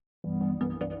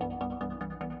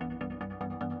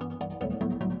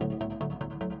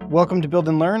Welcome to Build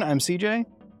and Learn. I'm CJ.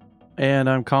 And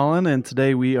I'm Colin, and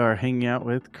today we are hanging out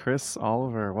with Chris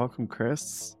Oliver. Welcome,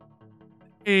 Chris.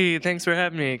 Hey, thanks for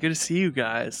having me. Good to see you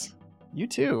guys. You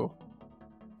too.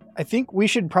 I think we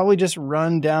should probably just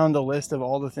run down the list of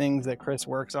all the things that Chris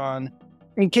works on,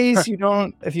 in case you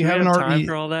don't, if you haven't already. Time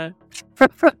for all that?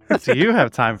 Do you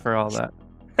have time for all that?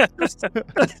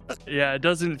 Yeah, it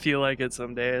doesn't feel like it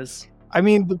some days. I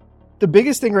mean, the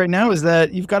biggest thing right now is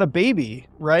that you've got a baby,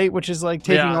 right? Which is like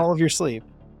taking all of your sleep.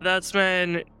 It's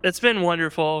been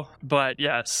wonderful, but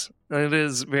yes, it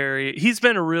is he's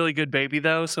been a really good baby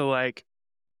though. So like,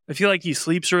 I feel like he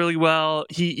sleeps really well.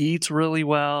 He eats really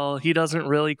well. He doesn't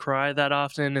really cry that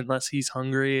often unless he's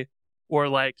hungry. Or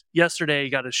like yesterday he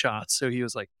got a shot, so he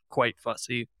was like quite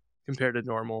fussy compared to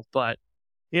normal. But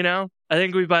you know, I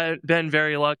think we've been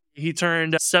very lucky. He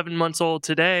turned 7 months old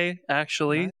today,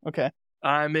 actually. Okay.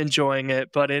 I'm enjoying it,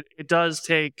 but it does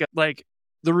take like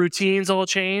the routines all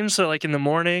change. So like in the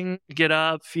morning, get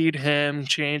up, feed him,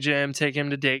 change him, take him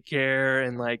to daycare.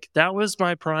 And like that was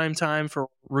my prime time for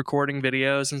recording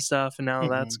videos and stuff. And now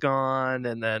that's gone.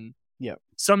 And then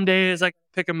some days I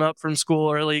pick him up from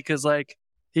school early because like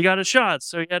he got a shot.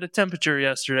 So he had a temperature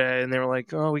yesterday and they were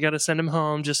like, oh, we got to send him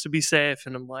home just to be safe.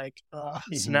 And I'm like,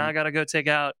 so now I got to go take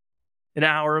out an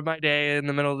hour of my day in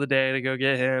the middle of the day to go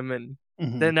get him. And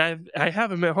then I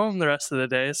have him at home the rest of the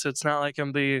day. So it's not like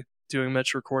I'm doing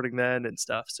much recording then and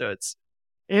stuff. So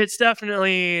it's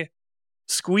definitely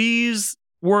squeeze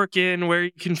work in where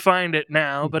you can find it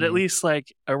now, but at least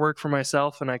like I work for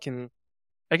myself and I can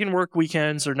work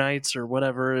weekends or nights or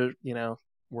whatever, you know,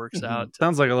 works out.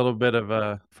 Sounds like a little bit of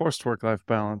a forced work-life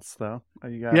balance though.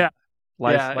 You got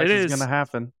life is going to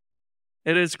happen.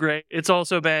 It is great. It's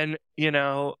also been, you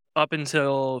know, up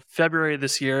until February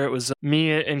this year, it was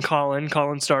me and Colin.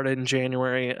 Colin started in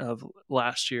January of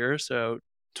last year, so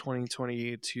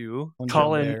 2022.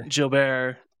 Colin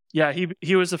Gilbert. Yeah,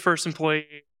 he was the first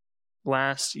employee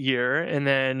last year, and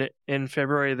then in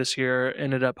February this year,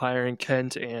 ended up hiring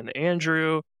Kent and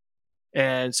Andrew.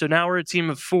 And so now we're a team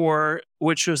of 4,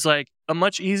 which was like a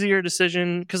much easier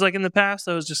decision because like in the past,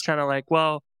 I was just kind of like,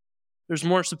 well, there's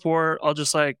more support. I'll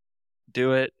just like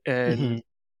do it. And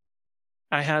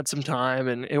I had some time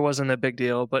and it wasn't a big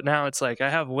deal. But now it's like I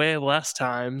have way less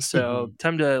time. So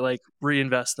time to like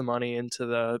reinvest the money into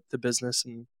the business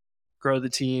and grow the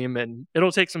team. And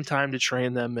it'll take some time to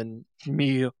train them and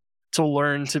me to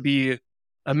learn to be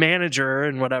a manager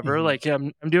and whatever. Like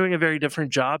I'm doing a very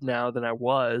different job now than I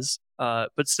was,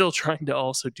 but still trying to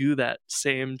also do that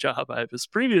same job I was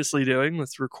previously doing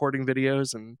with recording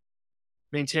videos and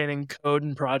maintaining code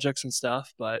and projects and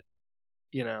stuff. But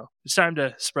you know, it's time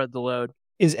to spread the load.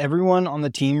 Is everyone on the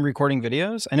team recording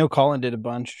videos? I know Colin did a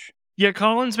bunch. Yeah,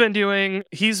 Colin's been doing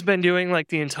like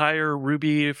the entire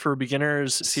Ruby for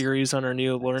Beginners series on our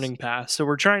new learning path. So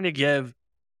we're trying to give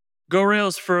Go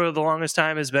Rails for the longest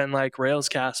time has been like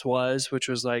Railscast was, which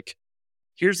was like,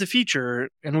 here's the feature.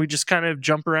 And we just kind of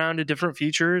jump around to different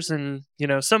features. And, you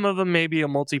know, some of them may be a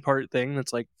multi-part thing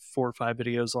that's like 4 or 5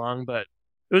 videos long, but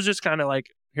it was just kind of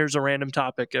like, here's a random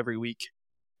topic every week.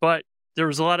 But there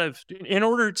was a lot of, in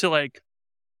order to like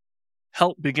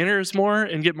help beginners more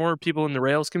and get more people in the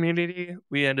Rails community,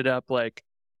 we ended up like,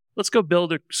 let's go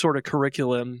build a sort of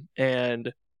curriculum.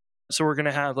 And so we're going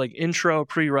to have like intro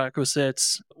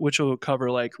prerequisites, which will cover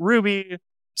like Ruby,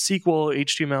 SQL,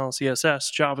 HTML,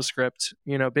 CSS, JavaScript,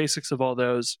 you know, basics of all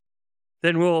those.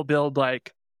 Then we'll build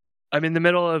like, I'm in the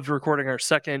middle of recording our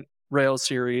second Rails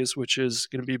series, which is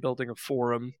going to be building a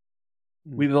forum.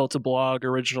 We built a blog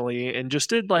originally and just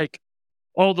did like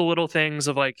all the little things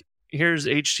of like, here's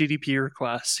HTTP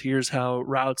requests, here's how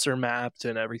routes are mapped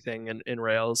and everything in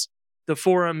Rails. The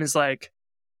forum is like,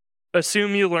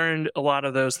 assume you learned a lot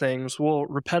of those things. We'll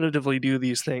repetitively do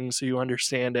these things so you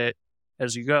understand it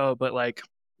as you go, but like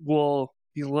we'll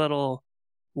be a little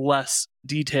less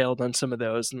detailed on some of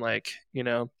those and like, you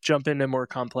know, jump into more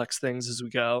complex things as we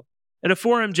go. And a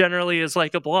forum generally is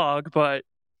like a blog, but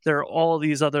there are all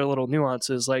these other little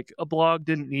nuances. Like a blog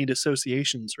didn't need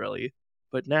associations really,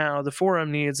 but now the forum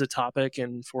needs a topic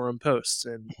and forum posts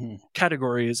and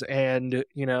categories. And,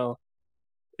 you know,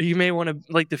 you may want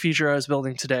to, like the feature I was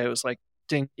building today, it was like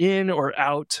ding in or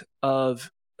out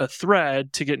of a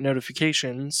thread to get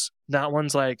notifications. That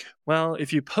one's like, well,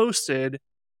 if you posted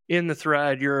in the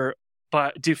thread, you're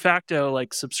de facto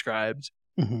like subscribed.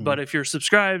 But if you're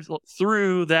subscribed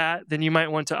through that, then you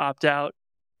might want to opt out.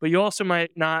 But you also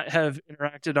might not have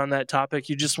interacted on that topic.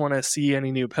 You just want to see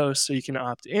any new posts so you can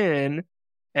opt in.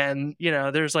 And, you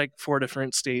know, there's like 4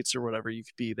 different states or whatever you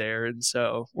could be there. And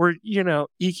so we're, you know,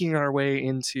 eking our way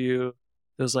into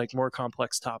those like more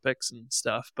complex topics and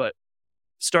stuff. But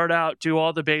start out, do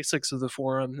all the basics of the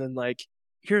forum, then like,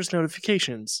 here's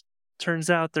notifications. Turns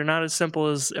out they're not as simple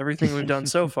as everything we've done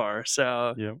so far.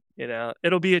 So,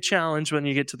 it'll be a challenge when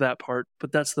you get to that part,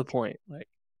 but that's the point. Like,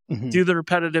 do the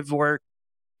repetitive work,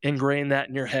 ingrain that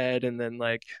in your head, and then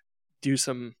like do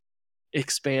some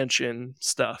expansion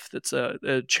stuff that's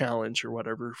a challenge or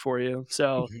whatever for you.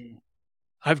 So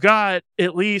I've got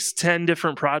at least 10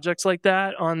 different projects like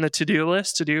that on the to-do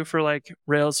list to do for like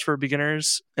Rails for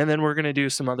beginners. And then we're going to do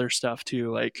some other stuff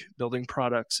too, like building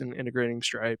products and integrating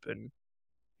Stripe and,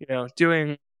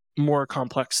 doing more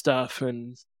complex stuff.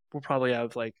 And we'll probably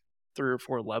have like 3 or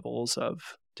 4 levels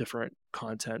of different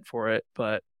content for it.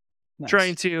 But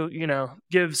trying to,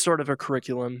 give sort of a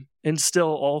curriculum and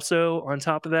still also on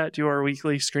top of that, do our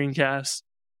weekly screencasts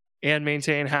and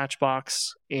maintain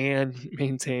Hatchbox and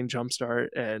maintain Jumpstart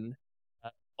and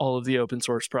all of the open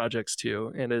source projects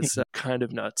too. And it's kind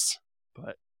of nuts,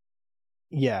 but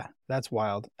yeah, that's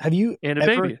wild. Have you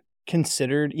ever baby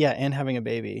considered, and having a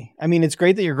baby? I mean, it's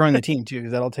great that you're growing the team too,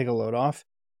 because that'll take a load off.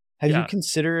 Have you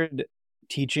considered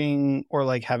teaching or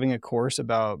like having a course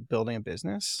about building a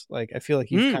business? Like, I feel like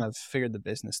you've kind of figured the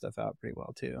business stuff out pretty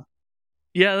well too.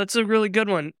 Yeah, that's a really good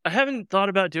one. I haven't thought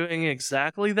about doing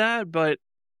exactly that, but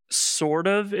sort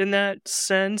of in that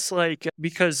sense, like,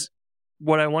 because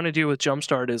what I want to do with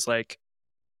Jumpstart is like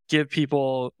give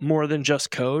people more than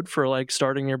just code for like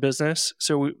starting your business.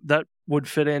 So that would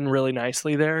fit in really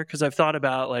nicely there, because I've thought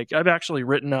about like, I've actually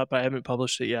written up, I haven't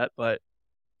published it yet, but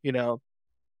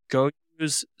go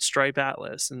use Stripe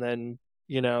Atlas and then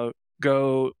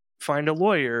go find a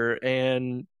lawyer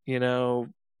and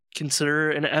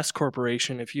consider an S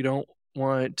corporation if you don't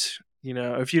want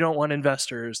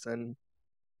investors. Then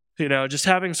just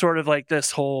having sort of like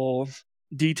this whole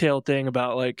detailed thing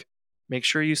about like, make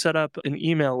sure you set up an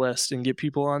email list and get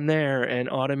people on there and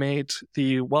automate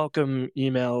the welcome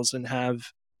emails and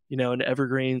have, an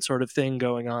evergreen sort of thing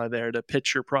going on there to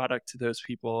pitch your product to those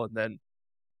people. And then,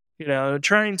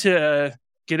 trying to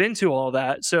get into all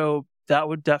that. So that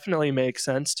would definitely make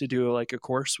sense to do like a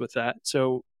course with that.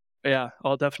 So yeah,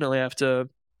 I'll definitely have to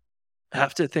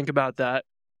think about that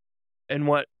and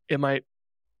what it might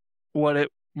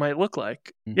look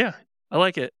like. Yeah, I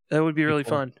like it. That would be really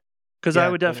fun. Because I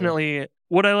would definitely,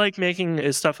 what I like making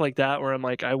is stuff like that where I'm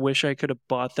like, I wish I could have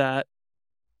bought that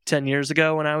 10 years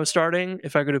ago when I was starting.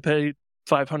 If I could have paid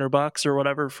 $500 or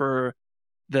whatever for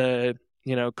the,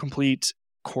 complete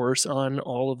course on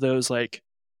all of those like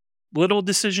little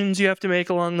decisions you have to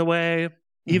make along the way,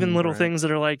 even little things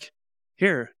that are like,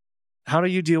 here, how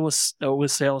do you deal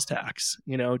with sales tax?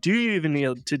 Do you even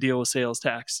need to deal with sales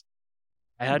tax?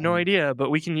 I had no idea, but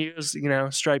we can use,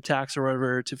 Stripe Tax or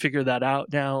whatever to figure that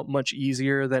out now much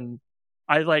easier than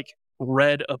I like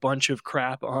read a bunch of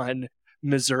crap on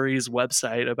Missouri's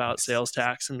website about sales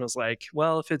tax and was like,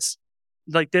 well, if it's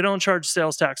like they don't charge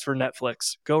sales tax for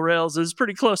Netflix, GoRails is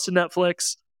pretty close to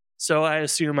Netflix. So I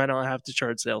assume I don't have to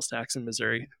charge sales tax in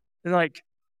Missouri. And like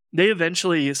they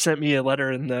eventually sent me a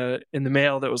letter in the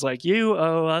mail that was like, you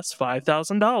owe us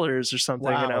 $5,000 or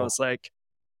something. Wow. And I was like,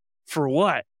 for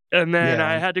what? And then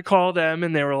I had to call them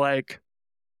and they were like,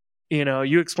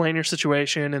 you explain your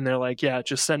situation. And they're like, yeah,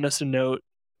 just send us a note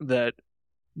that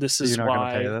this is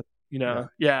why,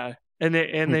 And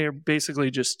they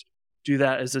basically just do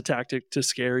that as a tactic to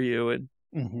scare you and,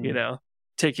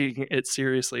 taking it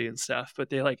seriously and stuff. But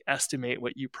they like estimate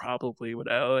what you probably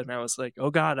would owe. And I was like, oh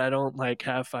God, I don't like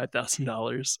have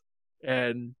 $5,000.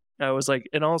 And I was like,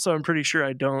 and also I'm pretty sure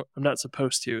I'm not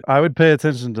supposed to. I would pay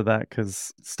attention to that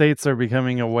because states are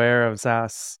becoming aware of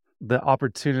SaaS, the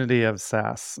opportunity of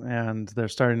SaaS, and they're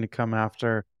starting to come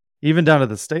after, even down to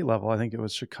the state level. I think it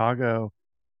was Chicago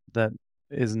that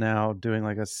is now doing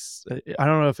like I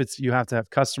don't know if it's, you have to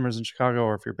have customers in Chicago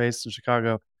or if you're based in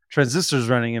Chicago. Transistor's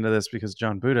running into this because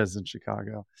John Buddha is in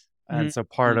Chicago. And so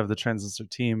part of the Transistor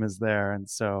team is there. And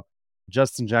so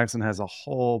Justin Jackson has a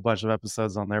whole bunch of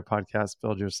episodes on their podcast,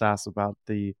 Build Your SaaS, about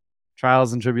the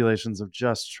trials and tribulations of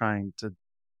just trying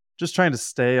to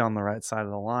stay on the right side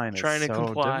of the line. Trying to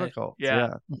comply. Difficult.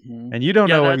 Yeah. And you don't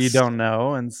know what you don't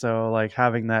know. And so like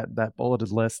having that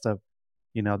bulleted list of,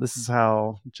 this is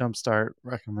how Jumpstart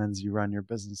recommends you run your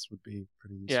business would be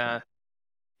pretty useful. Yeah.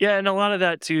 Yeah. And a lot of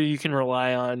that too, you can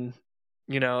rely on,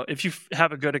 if you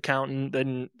have a good accountant,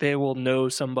 then they will know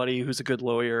somebody who's a good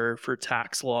lawyer for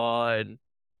tax law and,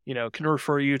 can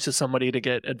refer you to somebody to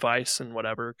get advice and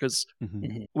whatever. Because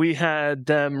we had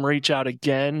them reach out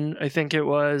again, I think it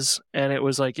was. And it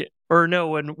was like,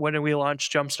 when we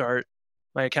launched Jumpstart,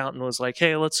 my accountant was like,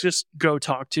 hey, let's just go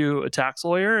talk to a tax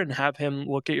lawyer and have him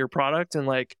look at your product and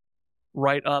like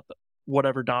write up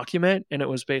whatever document. And it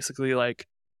was basically like,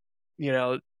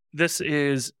 this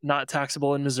is not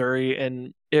taxable in Missouri,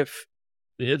 and if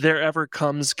there ever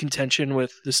comes contention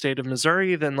with the state of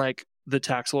Missouri, then like the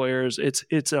tax lawyers,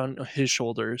 it's on his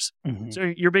shoulders. Mm-hmm.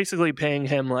 So you're basically paying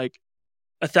him like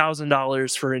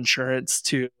 $1,000 for insurance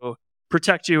to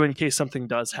protect you in case something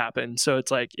does happen. So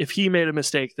it's like, if he made a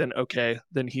mistake, then okay,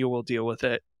 then he will deal with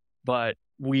it. But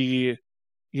we,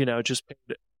 just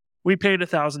paid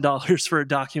 $1,000 for a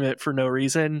document for no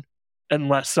reason,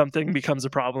 unless something becomes a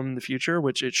problem in the future,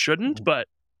 which it shouldn't. But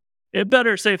it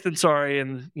better safe than sorry,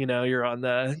 and you're on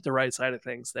the right side of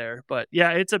things there. But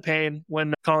yeah, it's a pain.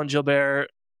 When Colin Gilbert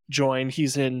joined,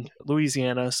 he's in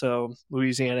Louisiana, so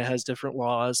Louisiana has different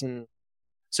laws, and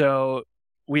so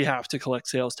we have to collect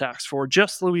sales tax for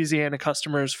just Louisiana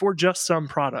customers for just some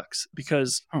products,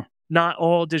 because not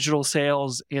all digital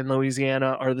sales in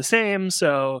Louisiana are the same.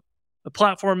 So a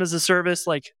platform as a service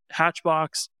like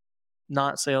Hatchbox,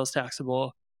 not sales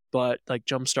taxable, but like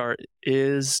Jumpstart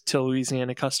is to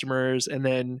Louisiana customers. And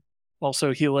then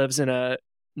also he lives in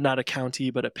not a county,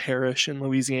 but a parish in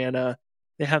Louisiana.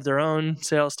 They have their own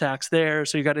sales tax there.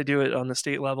 So you got to do it on the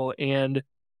state level and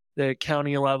the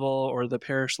county level or the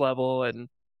parish level. And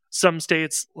some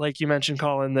states, like you mentioned,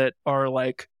 Colin, that are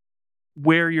like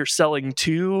where you're selling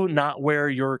to, not where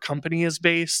your company is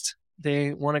based,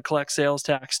 they want to collect sales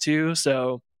tax too.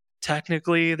 So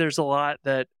technically there's a lot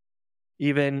that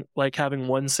even like having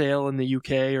one sale in the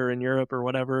UK or in Europe or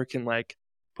whatever can like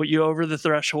put you over the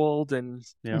threshold. And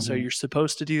so you're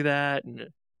supposed to do that. And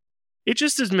it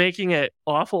just is making it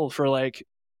awful for like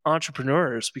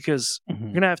entrepreneurs, because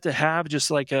you're going to have just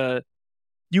like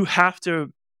you have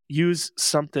to use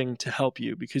something to help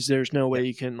you, because there's no way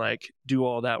you can like do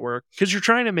all that work, because you're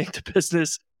trying to make the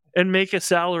business and make a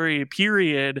salary,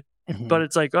 period. But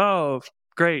it's like, oh,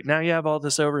 great, now you have all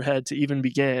this overhead to even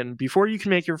begin. Before you can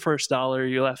make your first dollar,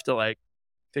 you'll have to like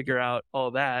figure out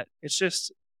all that. It's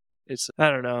I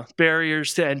don't know,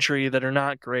 barriers to entry that are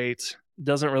not great. It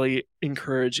doesn't really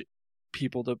encourage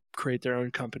people to create their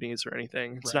own companies or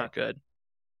anything. It's not good.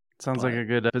 Sounds like a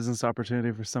good business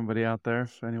opportunity for somebody out there,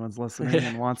 if anyone's listening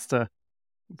and wants to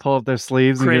pull up their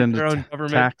sleeves and get into their own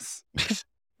government. Tax.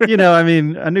 I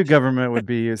mean, a new government would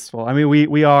be useful. I mean,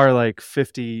 we are like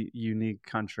 50 unique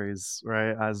countries,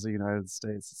 right? As the United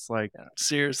States, it's like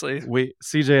seriously.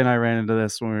 CJ and I ran into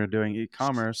this when we were doing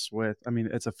e-commerce with. I mean,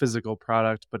 it's a physical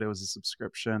product, but it was a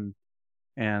subscription.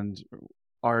 And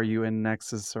are you in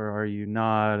Nexus or are you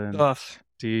not? And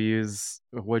do you use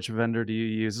which vendor do you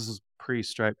use? This was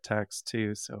pre-Stripe Text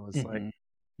too, so it's like,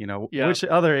 which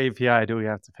other API do we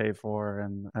have to pay for?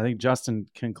 And I think Justin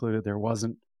concluded there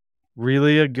wasn't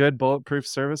really a good bulletproof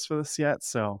service for this yet,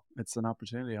 so it's an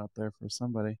opportunity out there for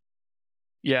somebody.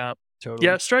 Yeah, totally.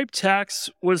 Yeah, Stripe Tax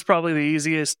was probably the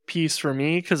easiest piece for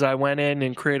me, because I went in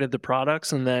and created the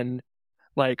products and then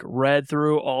like read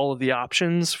through all of the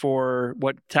options for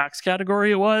what tax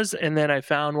category it was, and then I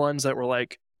found ones that were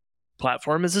like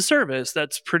platform as a service.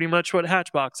 That's pretty much what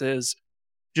Hatchbox is.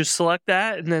 Just select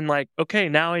that, and then like, okay,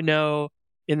 now I know.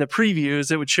 In the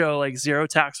previews it would show like 0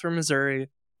 tax for Missouri,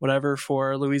 whatever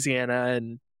for Louisiana,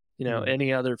 and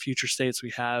any other future states we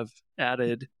have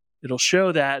added, it'll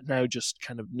show that, and I would just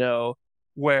kind of know.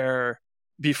 Where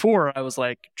before I was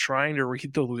like trying to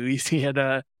read the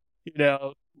Louisiana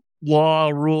law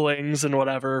rulings and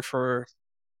whatever for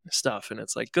stuff, and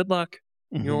it's like, good luck.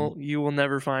 You will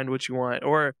never find what you want,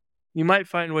 or you might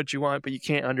find what you want, but you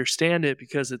can't understand it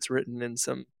because it's written in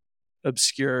some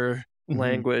obscure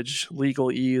language,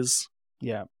 legalese.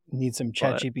 Yeah, need some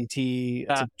ChatGPT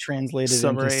to translate it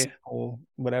into simple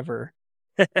whatever.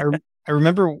 I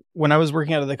remember when I was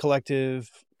working out of the collective,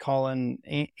 Colin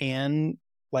and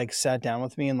like sat down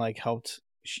with me and like helped.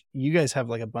 You guys have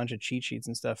like a bunch of cheat sheets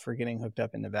and stuff for getting hooked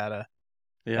up in Nevada.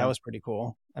 Yeah, that was pretty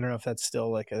cool. I don't know if that's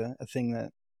still like a thing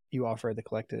that you offer at the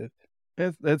collective.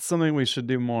 It's something we should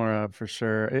do more of for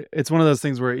sure. It's one of those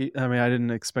things where I mean, I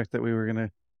didn't expect that we were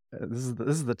gonna. This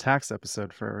is the tax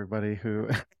episode for everybody who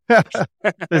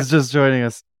is just joining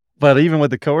us. But even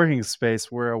with the co-working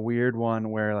space, we're a weird one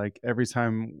where like every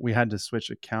time we had to switch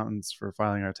accountants for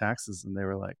filing our taxes, and they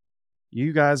were like,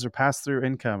 "You guys are pass-through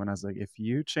income," and I was like, "If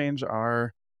you change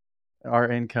our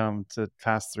income to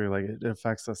pass through, like it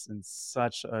affects us in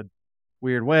such a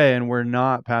weird way, and we're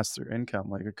not pass-through income.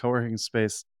 Like a co-working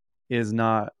space is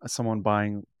not someone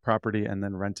buying property and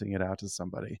then renting it out to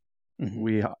somebody.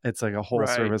 It's like a whole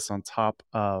service on top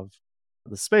of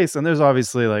the space. And there's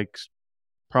obviously like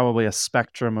probably a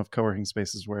spectrum of co-working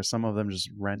spaces where some of them just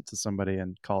rent to somebody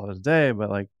and call it a day, but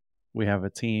like we have a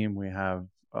team, we have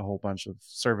a whole bunch of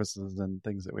services and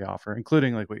things that we offer,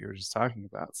 including like what you were just talking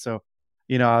about. So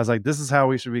I was like, this is how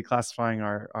we should be classifying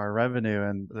our revenue.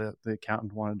 And the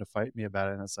accountant wanted to fight me about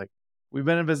it. And it's like, we've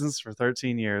been in business for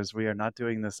 13 years. We are not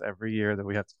doing this every year that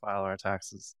we have to file our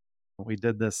taxes. We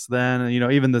did this then.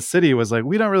 And, even the city was like,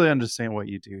 we don't really understand what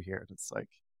you do here. And it's like,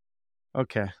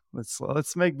 okay,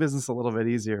 let's make business a little bit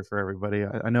easier for everybody.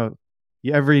 I know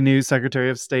every new Secretary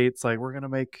of State's like, we're going to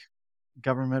make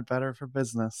government better for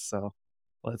business. So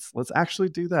let's actually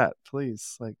do that,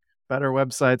 please. Like better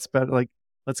websites, better, like,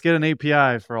 let's get an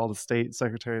API for all the state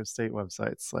Secretary of State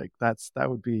websites. Like that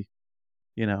would be,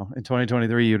 in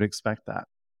 2023, you'd expect that.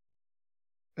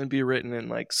 It'd be written in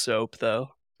like SOAP though.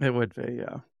 It would be,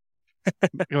 yeah.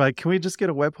 Like, can we just get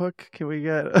a webhook? Can we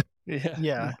get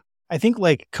Yeah. I think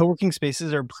like co-working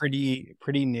spaces are pretty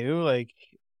new. Like,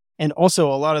 and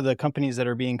also a lot of the companies that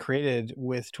are being created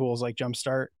with tools like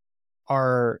Jumpstart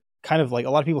are kind of like, a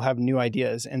lot of people have new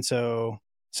ideas. And so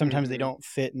sometimes they don't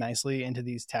fit nicely into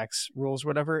these tax rules or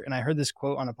whatever. And I heard this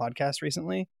quote on a podcast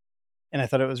recently, and I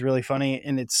thought it was really funny.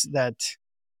 And it's that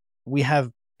we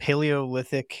have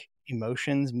Paleolithic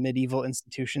emotions, medieval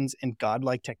institutions, and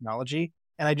godlike technology.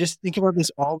 And I just think about this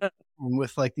all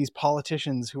with like these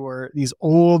politicians who are these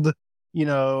old,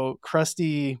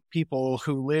 crusty people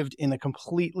who lived in a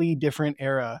completely different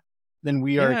era than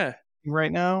we are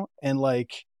right now. And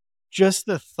like, just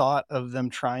the thought of them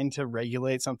trying to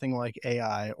regulate something like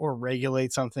AI or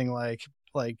regulate something like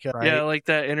right? Yeah, like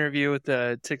that interview with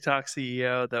the TikTok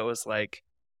CEO that was like,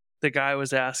 the guy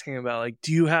was asking about like,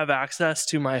 do you have access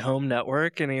to my home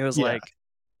network? And he was like,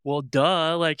 well,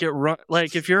 duh. Like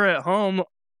like if you're at home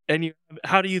and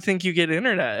how do you think you get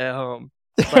internet at home?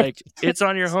 Like it's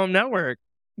on your home network.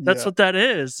 That's what that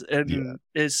is. And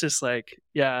it's just like,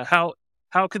 how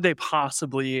could they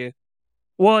possibly?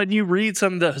 Well, and you read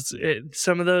some of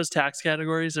those tax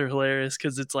categories are hilarious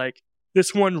because it's like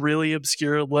this one really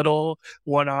obscure little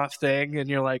one-off thing, and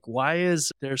you're like, why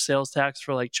is there sales tax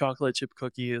for like chocolate chip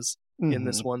cookies in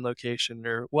this one location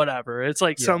or whatever? It's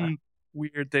like some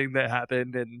weird thing that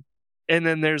happened, and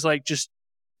then there's like just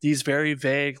these very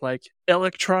vague like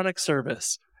electronic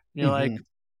service. And you're like,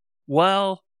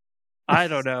 well, I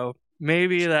don't know,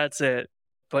 maybe that's it,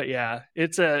 but yeah,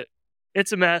 it's a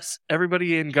mess.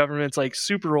 Everybody in government's like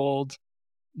super old,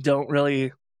 don't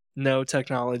really know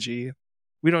technology.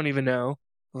 We don't even know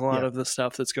a lot of the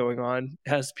stuff that's going on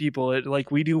as people.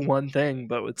 Like we do one thing,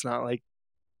 but it's not like,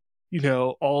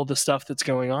 all the stuff that's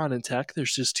going on in tech.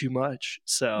 There's just too much.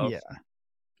 So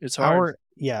it's hard.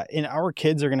 And our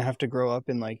kids are going to have to grow up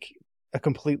in like a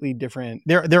completely different,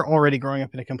 they're already growing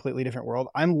up in a completely different world.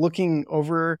 I'm looking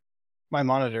over my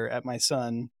monitor at my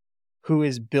son who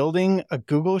is building a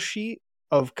Google sheet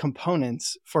of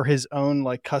components for his own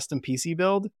like custom PC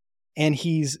build. And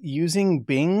he's using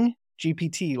Bing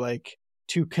GPT like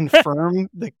to confirm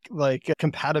the like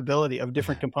compatibility of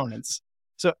different components.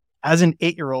 So as an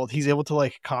 8-year-old, he's able to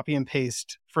like copy and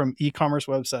paste from e-commerce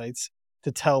websites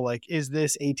to tell like, is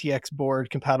this ATX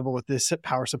board compatible with this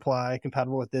power supply,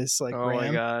 compatible with this like RAM?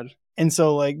 My God. And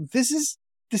so like this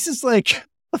is like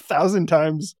 1,000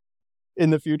 times in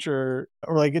the future,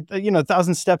 or like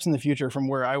 1,000 steps in the future from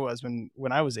where I was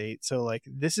when I was 8. So like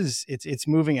this is it's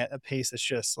moving at a pace that's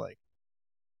just like,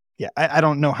 I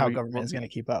don't know how government is going to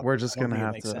keep up. We're just going to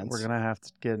have to. We're going to have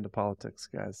to get into politics,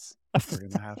 guys. We're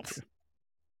going to have to.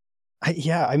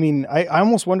 I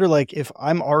almost wonder like if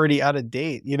I'm already out of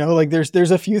date. Like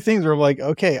there's a few things where I'm like,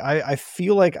 okay, I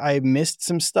feel like I missed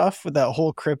some stuff with that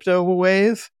whole crypto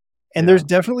wave. And there's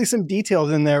definitely some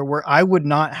details in there where I would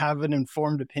not have an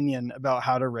informed opinion about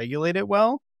how to regulate it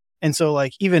well. And so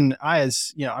like, even I'm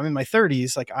in my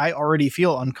 30s, like I already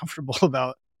feel uncomfortable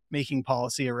about making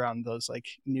policy around those like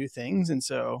new things. And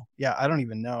so, I don't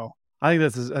even know. I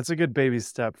think that's a good baby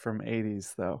step from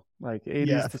 80s though, like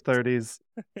 80s to 30s.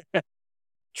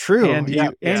 True.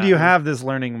 And you have this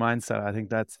learning mindset. I think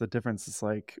that's the difference. It's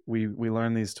like we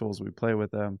learn these tools, we play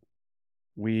with them.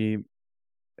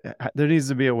 There needs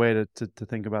to be a way to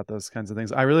think about those kinds of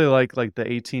things. I really like the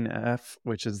 18F,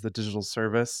 which is the digital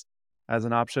service, as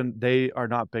an option. They are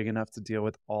not big enough to deal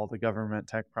with all the government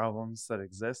tech problems that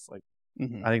exist. Like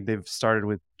I think they've started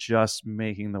with just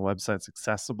making the websites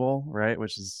accessible, right?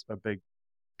 Which is a big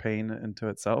pain into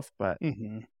itself. But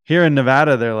here in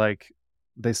Nevada,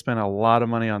 they spent a lot of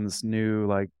money on this new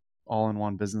like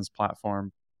all-in-one business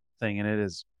platform thing, and it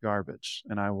is garbage.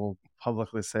 And I will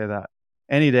publicly say that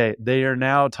any day. They are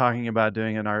now talking about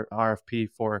doing an RFP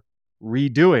for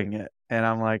redoing it. And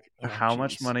I'm like, how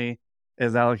much money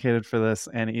is allocated for this?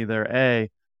 And either A,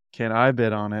 can I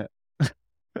bid on it?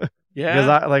 Because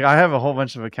I have a whole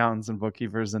bunch of accountants and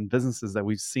bookkeepers and businesses that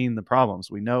we've seen the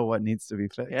problems. We know what needs to be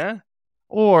fixed. Yeah.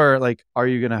 Or like, are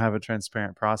you going to have a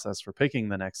transparent process for picking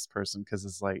the next person? Because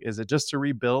it's like, is it just to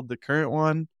rebuild the current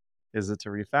one? Is it to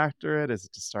refactor it? Is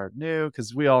it to start new?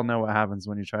 Because we all know what happens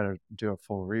when you try to do a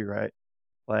full rewrite.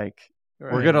 Like,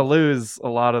 we're going to lose a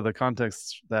lot of the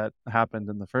context that happened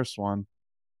in the first one.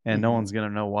 And no one's going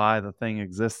to know why the thing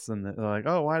exists. And they're like,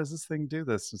 oh, why does this thing do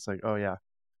this? It's like, oh, yeah,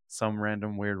 some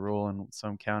random weird rule in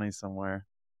some county somewhere.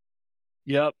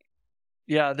 Yep.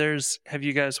 Yeah, have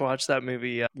you guys watched that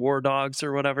movie War Dogs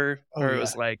or whatever? Where it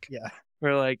was like,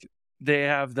 where like they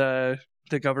have the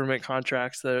government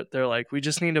contracts that they're like, we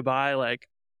just need to buy like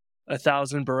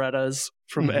 1,000 Berettas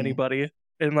from anybody,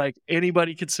 and like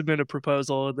anybody could submit a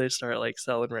proposal, and they start like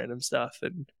selling random stuff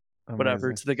and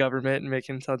whatever to the government and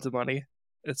making tons of money.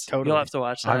 It's You'll have to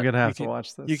watch that. I'm gonna have to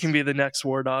watch this. You can be the next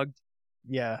War Dog.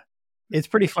 Yeah, it's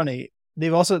pretty funny.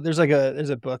 They've also there's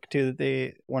a book too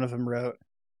that one of them wrote.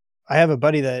 I have a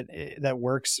buddy that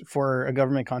works for a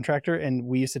government contractor, and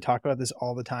we used to talk about this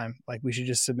all the time. Like, we should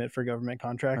just submit for government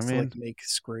contracts to like make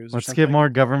screws. Let's get more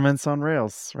governments on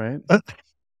rails, right?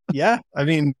 Yeah, I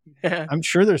mean, I'm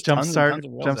sure there's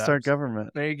jumpstart government.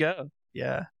 There you go.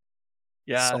 Yeah,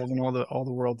 solving all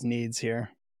the world's needs here.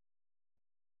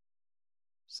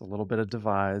 Just a little bit of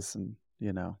devise, and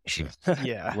yeah,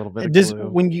 a little bit of glue.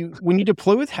 When you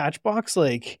deploy with Hatchbox,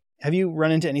 like, have you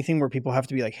run into anything where people have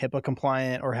to be like HIPAA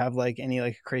compliant or have like any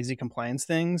like crazy compliance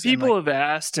things? People have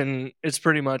asked, and it's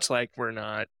pretty much like, we're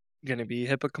not going to be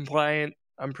HIPAA compliant,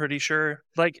 I'm pretty sure.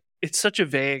 Like, it's such a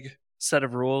vague set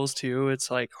of rules too.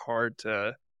 It's like hard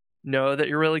to know that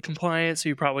you're really compliant. So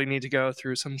you probably need to go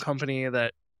through some company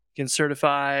that can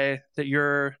certify that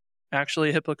you're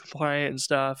actually HIPAA compliant and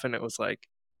stuff. And it was like,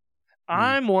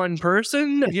 I'm one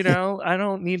person, I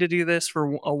don't need to do this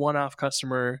for a one-off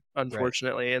customer,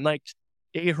 unfortunately. Right. And like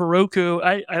a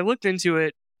Heroku, I looked into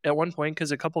it at one point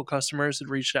because a couple customers had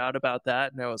reached out about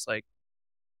that. And I was like,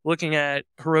 looking at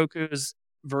Heroku's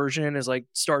version is like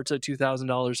starts at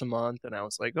 $2,000 a month. And I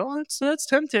was like, oh, that's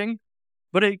tempting.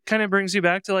 But it kind of brings you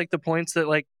back to like the points that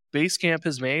like Basecamp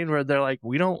has made, where they're like,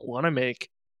 we don't want to make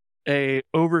a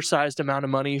oversized amount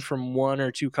of money from one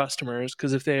or two customers,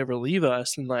 because if they ever leave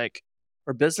us and like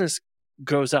our business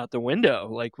goes out the window,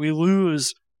 like we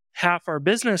lose half our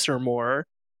business or more,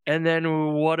 and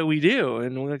then what do?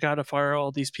 And we got to fire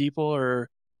all these people or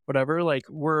whatever. Like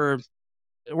we're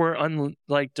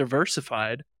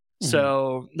diversified.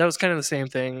 So that was kind of the same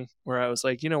thing where I was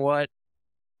like, you know what?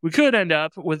 We could end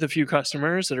up with a few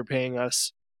customers that are paying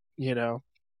us,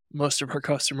 most of our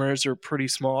customers are pretty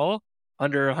small,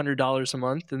 under $100 a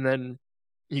month. And then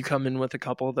you come in with a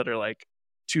couple that are like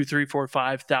 $2,000, $3,000,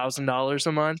 $4,000, $5,000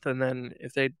 a month. And then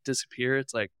if they disappear,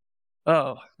 it's like,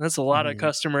 oh, that's a lot of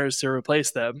customers to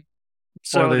replace them.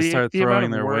 So or they start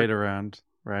throwing their weight around,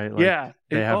 right? Like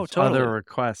they have other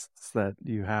requests that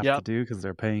you have to do because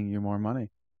they're paying you more money.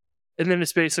 And then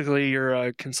it's basically you're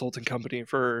a consulting company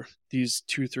for these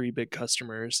 2-3 big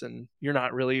customers, and you're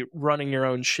not really running your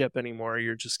own ship anymore.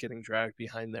 You're just getting dragged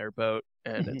behind their boat.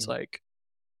 And it's like,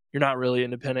 you're not really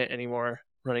independent anymore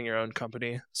running your own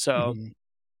company. So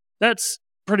that's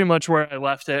pretty much where I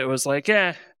left it. It was like,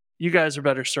 you guys are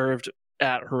better served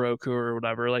at Heroku or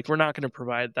whatever. Like, we're not going to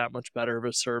provide that much better of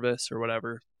a service or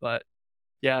whatever. But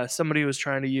yeah, somebody was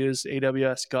trying to use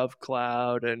AWS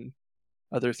GovCloud and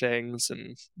other things,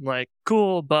 and I'm like,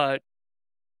 cool, but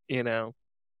it's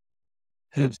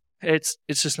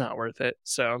just not worth it.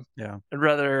 So yeah,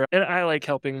 and I like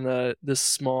helping the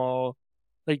small,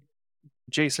 like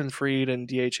Jason Fried and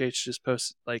DHH just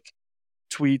post like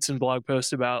tweets and blog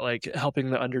posts about like helping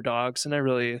the underdogs, and I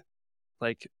really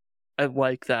like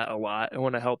that a lot. I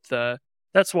want to help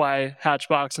that's why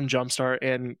Hatchbox and Jumpstart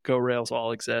and Go Rails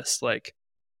all exist. Like,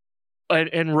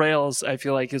 and Rails, I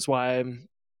feel like, is why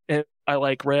I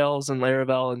like Rails and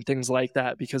Laravel and things like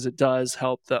that, because it does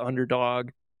help the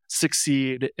underdog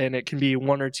succeed, and it can be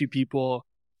one or two people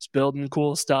just building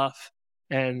cool stuff.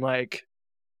 And like,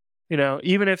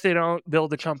 even if they don't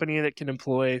build a company that can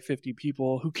employ 50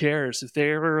 people, who cares? If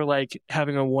they're like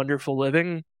having a wonderful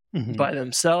living by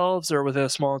themselves or with a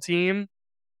small team,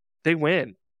 they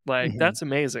win. Like, that's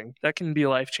amazing. That can be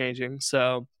life-changing.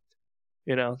 So,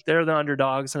 they're the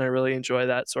underdogs, and I really enjoy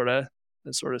that sort of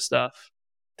stuff.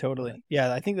 Totally.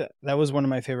 Yeah, I think that was one of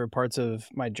my favorite parts of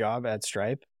my job at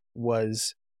Stripe,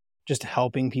 was just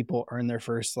helping people earn their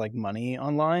first like money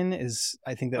online.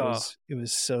 I think that it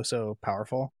was so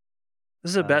powerful.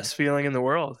 This is the best feeling in the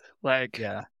world. Like,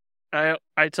 yeah,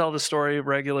 I tell the story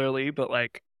regularly, but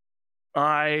like,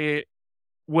 I,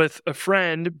 with a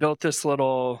friend, built this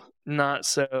little not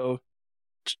so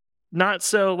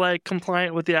like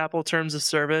compliant with the Apple terms of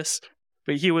service,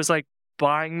 but he was like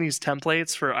buying these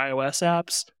templates for iOS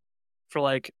apps for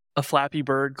like a Flappy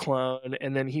Bird clone,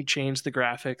 and then he changed the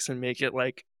graphics and make it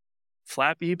like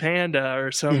Flappy Panda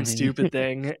or some stupid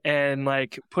thing, and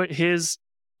like put his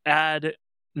ad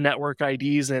network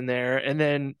IDs in there. And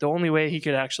then the only way he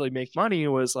could actually make money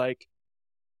was like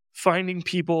finding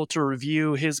people to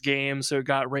review his game, so it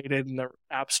got rated in the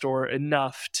App Store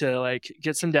enough to like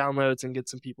get some downloads and get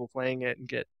some people playing it and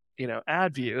get, you know,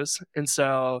 ad views. And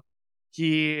so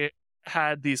he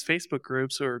had these Facebook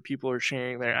groups where people are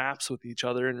sharing their apps with each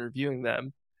other and reviewing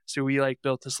them. So we like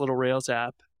built this little Rails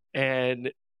app,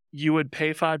 and you would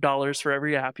pay $5 for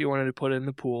every app you wanted to put in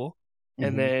the pool.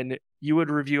 And then you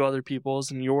would review other people's,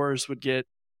 and yours would get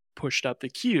pushed up the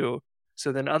queue.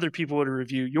 So then other people would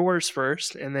review yours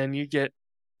first, and then you get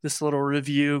this little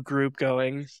review group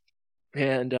going.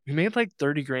 And we made like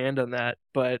 30 grand on that,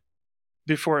 but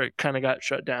before it kind of got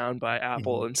shut down by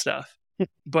Apple and stuff.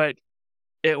 But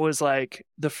it was like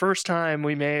the first time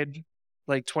we made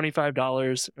like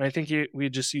 $25, and I think we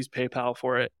just used PayPal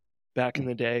for it back in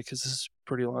the day, because this is a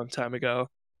pretty long time ago.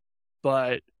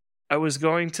 But I was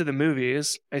going to the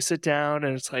movies. I sit down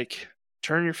and it's like,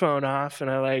 turn your phone off.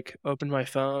 And I like open my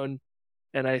phone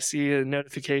and I see a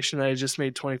notification that I just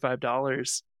made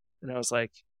 $25. And I was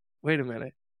like, wait a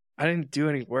minute, I didn't do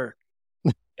any work.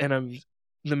 And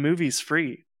the movie's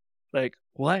free. Like,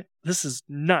 what? This is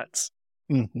nuts.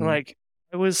 Like,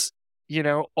 I was, you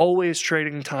know, always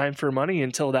trading time for money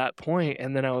until that point.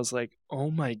 And then I was like,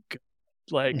 oh my God.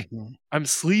 Like, I'm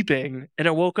sleeping and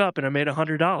I woke up and I made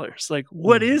 $100. Like,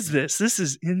 what is this? This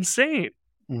is insane.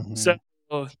 So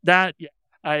that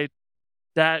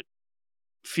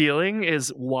feeling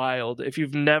is wild. If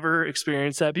you've never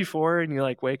experienced that before and you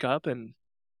like wake up and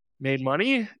made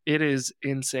money, it is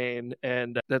insane.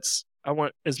 And I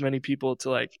want as many people to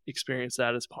like experience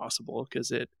that as possible,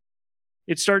 because it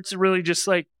starts to really just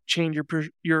like change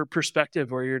your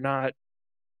perspective, where you're not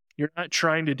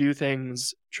trying to do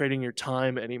things trading your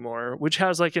time anymore, which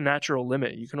has like a natural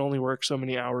limit. You can only work so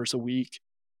many hours a week,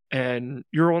 and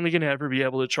you're only going to ever be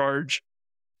able to charge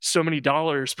so many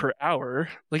dollars per hour.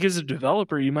 Like, as a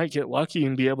developer, you might get lucky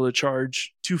and be able to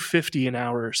charge $250 an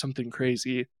hour or something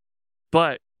crazy,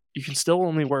 but you can still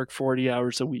only work 40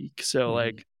 hours a week. So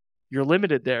like, you're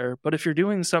limited there. But if you're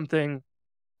doing something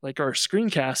like our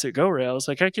screencast at GoRails,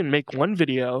 like I can make one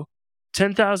video,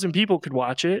 10,000 people could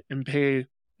watch it and pay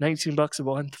 $19 a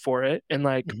month for it. And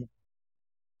like,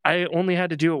 I only had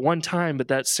to do it one time, but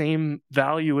that same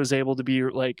value was able to be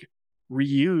like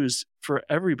reused for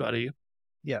everybody.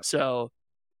 Yeah. So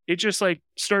it just like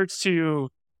starts to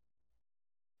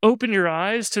open your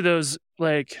eyes to those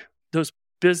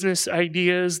business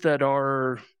ideas that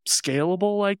are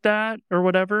scalable like that or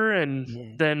whatever.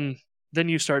 And then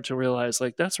you start to realize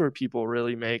like that's where people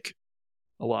really make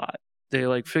a lot. They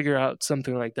like figure out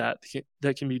something like that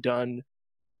can be done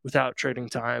without trading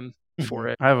time for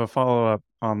it. I have a follow-up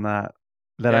on that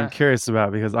I'm curious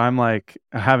about, because I'm like,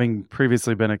 having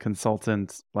previously been a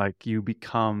consultant, like you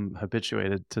become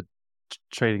habituated to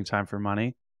trading time for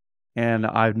money. And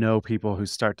I know people who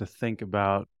start to think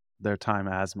about their time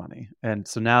as money. And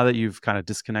so now that you've kind of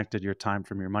disconnected your time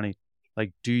from your money,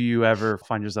 like, do you ever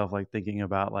find yourself like thinking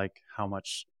about like how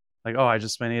much, like, oh, I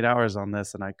just spent 8 hours on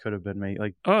this and I could have been made,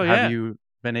 like, have you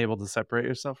been able to separate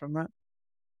yourself from that?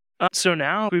 So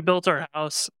now we built our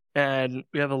house and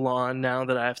we have a lawn now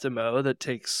that I have to mow that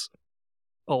takes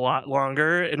a lot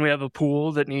longer. And we have a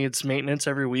pool that needs maintenance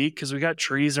every week because we got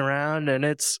trees around and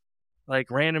it's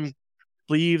like random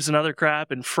leaves and other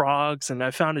crap and frogs. And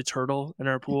I found a turtle in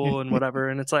our pool and whatever.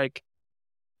 And it's like,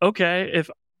 okay, if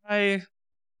I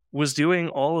was doing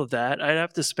all of that, I'd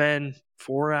have to spend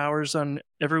 4 hours on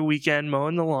every weekend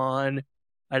mowing the lawn.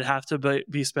 I'd have to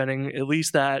be spending at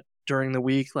least that during the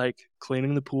week, like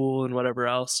cleaning the pool and whatever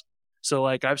else. So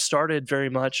like I've started very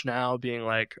much now being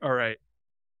like, all right,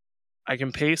 I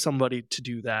can pay somebody to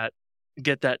do that,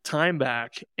 get that time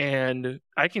back, and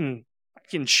I can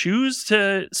choose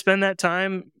to spend that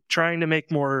time trying to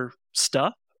make more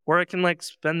stuff, or I can like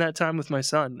spend that time with my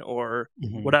son or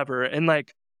whatever, and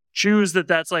like choose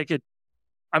that's like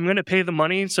I'm going to pay the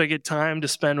money so I get time to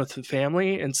spend with the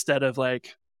family, instead of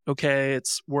like, okay,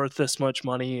 it's worth this much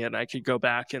money and I could go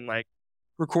back and like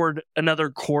record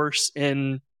another course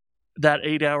in that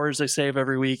 8 hours I save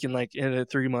every week, and like in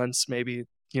 3 months maybe,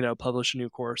 publish a new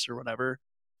course or whatever.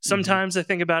 Sometimes I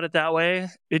think about it that way.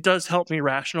 It does help me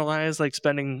rationalize like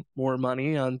spending more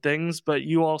money on things, but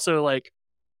you also like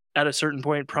at a certain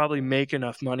point probably make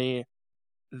enough money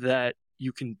that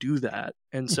you can do that.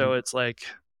 And so it's like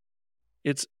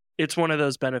it's one of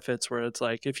those benefits where it's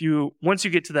like once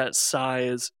you get to that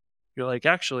size, you're like,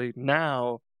 actually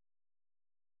now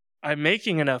I'm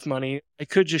making enough money. I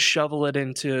could just shovel it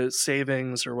into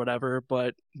savings or whatever,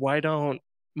 but why don't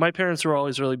my parents were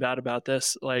always really bad about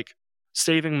this, like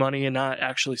saving money and not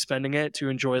actually spending it to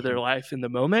enjoy their life in the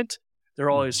moment. They're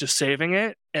always just saving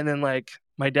it. And then like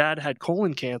my dad had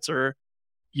colon cancer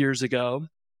years ago,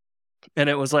 and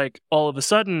it was like all of a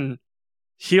sudden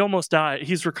he almost died.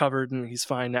 He's recovered and he's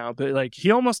fine now, but like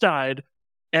he almost died,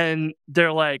 and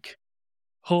they're like,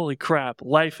 holy crap,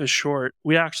 life is short.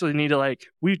 We actually need to like,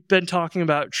 we've been talking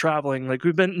about traveling. Like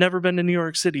we've never been to New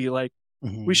York City. Like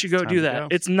we should go do that.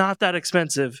 It's not that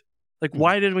expensive. Like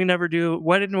why didn't we never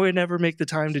make the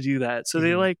time to do that? So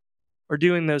they like are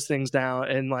doing those things now.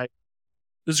 And like,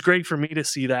 it was great for me to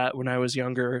see that when I was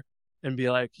younger and be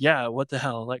like, yeah, what the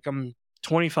hell? Like I'm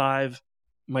 25.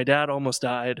 My dad almost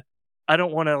died. I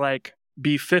don't want to like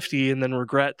be 50 and then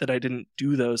regret that I didn't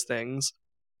do those things.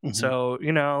 So,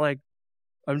 you know, like,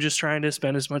 I'm just trying to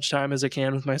spend as much time as I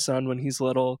can with my son when he's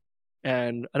little.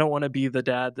 And I don't want to be the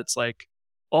dad that's like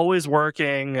always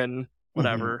working and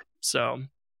whatever. So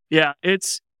yeah,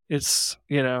 it's,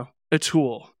 you know, a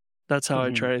tool. That's how I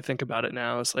try to think about it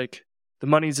now. It's like the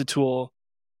money's a tool,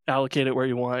 allocate it where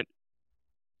you want.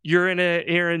 You're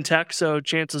in tech, so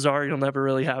chances are you'll never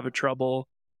really have a trouble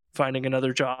finding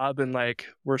another job in like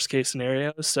worst case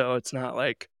scenarios. So it's not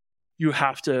like you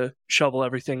have to shovel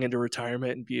everything into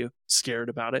retirement and be scared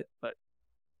about it. But,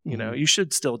 you know, you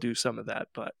should still do some of that,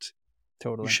 but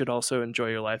you should also enjoy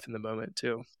your life in the moment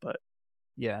too. But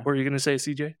yeah. What were you going to say,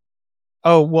 CJ?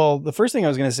 Oh, well, the first thing I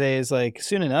was going to say is like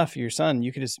soon enough, your son,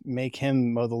 you could just make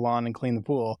him mow the lawn and clean the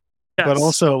pool. Yes. But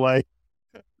also like,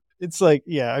 it's like,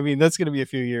 yeah, I mean, that's going to be a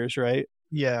few years, right?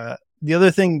 Yeah. The other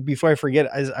thing before I forget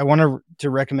is I want to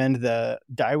recommend the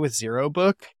Die with Zero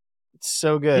book. It's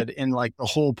so good. And like the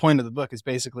whole point of the book is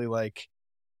basically like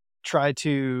try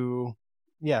to,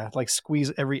 like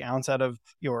squeeze every ounce out of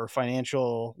your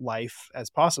financial life as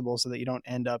possible so that you don't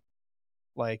end up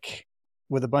like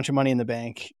with a bunch of money in the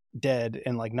bank, dead,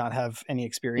 and like not have any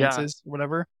experiences,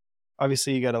 whatever.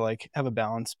 Obviously you got to like have a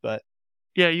balance, but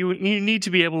yeah, you need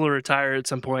to be able to retire at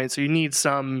some point. So you need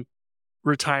some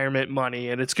retirement money,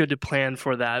 and it's good to plan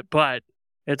for that. But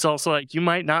it's also like you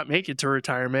might not make it to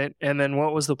retirement, and then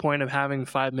what was the point of having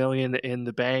 $5 million in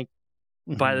the bank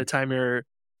by the time you're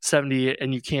 70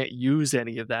 and you can't use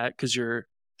any of that because you're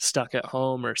stuck at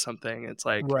home or something? It's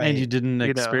like, and you didn't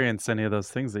experience any of those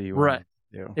things that you wanted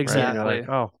to do. Exactly. Right? Like,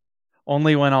 oh,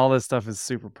 only when all this stuff is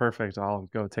super perfect, I'll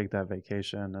go take that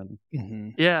vacation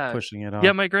and pushing it off.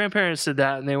 Yeah, my grandparents did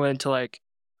that, and they went to like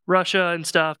Russia and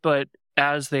stuff, but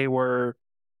after they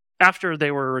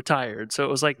were retired. So it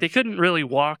was like they couldn't really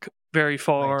walk very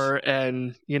far. Right.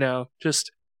 And, you know,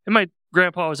 and my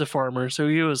grandpa was a farmer. So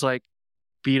he was like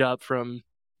beat up from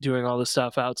doing all the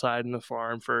stuff outside in the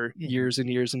farm for years and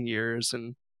years and years.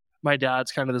 And my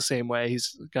dad's kind of the same way.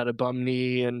 He's got a bum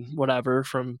knee and whatever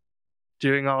from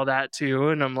doing all that too.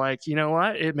 And I'm like, you know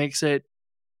what? It makes it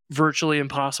virtually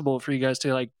impossible for you guys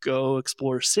to like go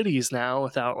explore cities now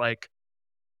without like,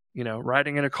 you know,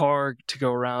 riding in a car to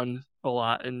go around a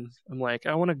lot. And I'm like,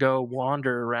 I want to go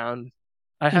wander around.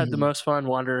 I had the most fun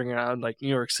wandering around like New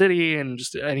York City and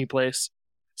just any place.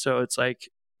 So it's like,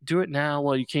 do it now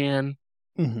while you can.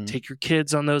 Take your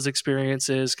kids on those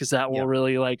experiences because that will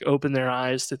really like open their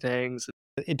eyes to things.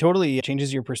 It totally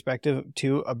changes your perspective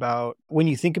too about when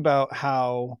you think about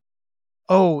how,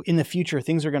 in the future,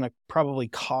 things are going to probably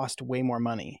cost way more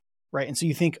money, right? And so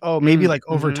you think, maybe like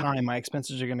over time, my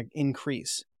expenses are going to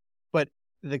increase. But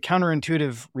the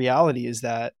counterintuitive reality is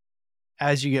that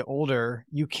as you get older,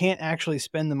 you can't actually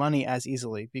spend the money as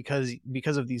easily because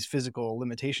of these physical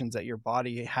limitations that your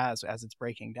body has as it's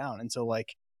breaking down. And so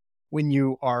like when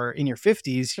you are in your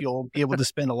 50s, you'll be able to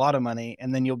spend a lot of money,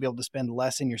 and then you'll be able to spend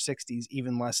less in your 60s,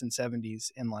 even less in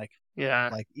 70s, and like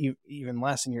even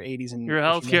less in your 80s. And your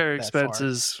healthcare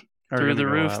expenses through the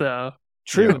roof, though.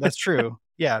 True, that's true.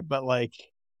 Yeah, but like,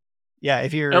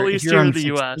 if you're at least if you're here on in the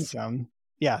U.S. income,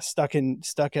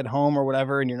 stuck at home or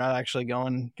whatever, and you're not actually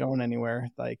going anywhere.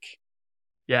 Like,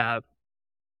 it's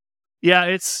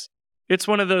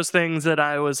one of those things that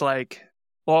I was like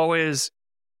always.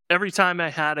 Every time I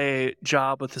had a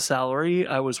job with a salary,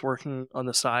 I was working on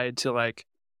the side to like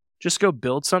just go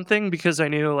build something because I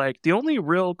knew like the only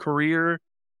real career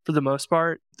for the most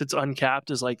part that's uncapped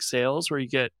is like sales, where you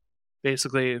get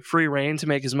basically free reign to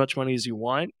make as much money as you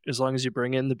want as long as you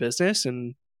bring in the business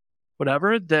and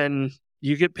whatever. Then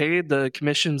you get paid the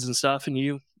commissions and stuff, and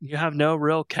you have no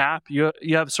real cap. You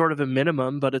have sort of a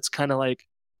minimum, but it's kind of like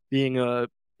being a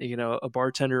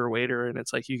bartender or waiter, and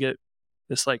it's like you get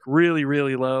this like really,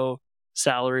 really low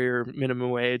salary or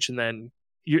minimum wage, and then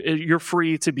you're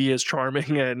free to be as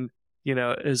charming and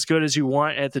as good as you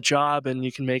want at the job and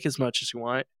you can make as much as you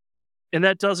want. And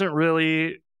that doesn't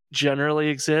really generally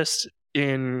exist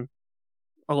in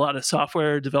a lot of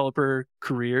software developer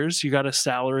careers. You got a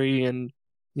salary, and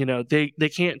they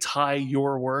can't tie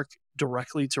your work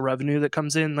directly to revenue that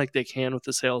comes in like they can with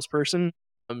the salesperson.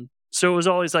 So it was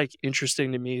always like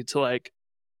interesting to me to like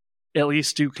at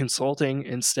least do consulting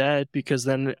instead, because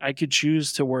then I could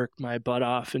choose to work my butt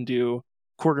off and do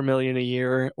 $250,000 a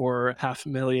year or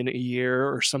 $500,000 a year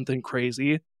or something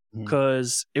crazy,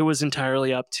 because it was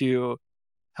entirely up to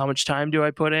how much time do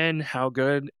I put in, how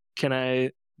good can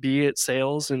I be at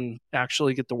sales and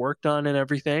actually get the work done and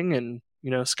everything, and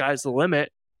sky's the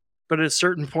limit. But at a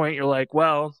certain point you're like,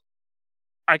 well,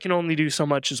 I can only do so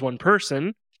much as one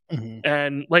person.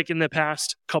 And like in the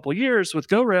past couple years with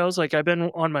GoRails, like I've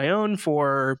been on my own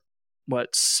for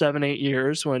 7-8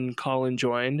 years when Colin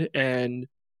joined, and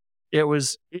it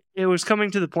was coming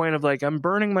to the point of like I'm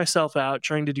burning myself out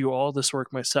trying to do all this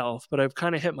work myself, but I've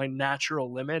kind of hit my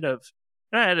natural limit of,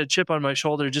 and I had a chip on my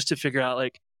shoulder just to figure out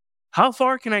like how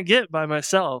far can I get by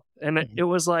myself, and it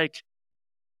was like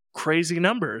crazy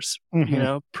numbers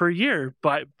per year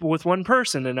with one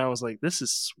person, and I was like, this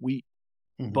is sweet,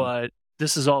 but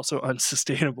this is also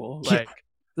unsustainable. Like,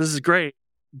 this is great.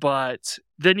 But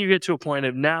then you get to a point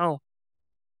of now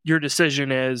your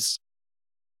decision is,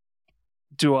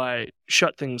 do I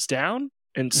shut things down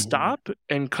and stop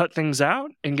and cut things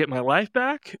out and get my life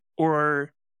back?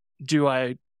 Or do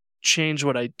I change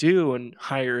what I do and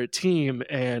hire a team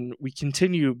and we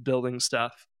continue building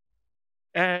stuff?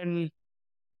 And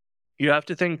you have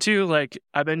to think too, like,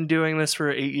 I've been doing this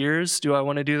for 8 years. Do I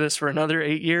want to do this for another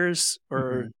 8 years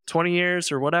or 20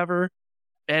 years or whatever?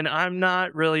 And I'm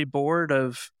not really bored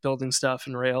of building stuff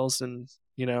in Rails and,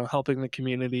 helping the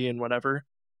community and whatever.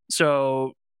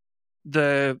 So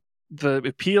the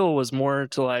appeal was more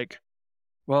to like,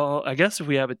 well, I guess if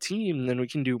we have a team, then we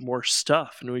can do more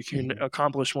stuff and we can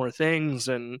accomplish more things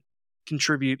and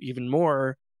contribute even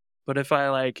more. But if I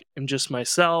like am just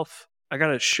myself, I got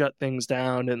to shut things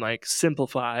down and like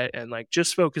simplify and like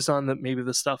just focus on maybe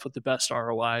the stuff with the best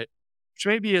ROI, which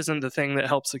maybe isn't the thing that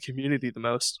helps the community the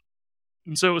most.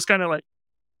 And so it was kind of like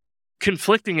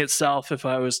conflicting itself if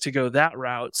I was to go that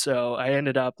route. So I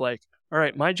ended up like, all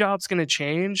right, my job's going to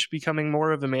change, becoming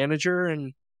more of a manager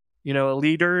and, a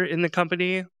leader in the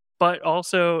company, but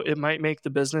also it might make the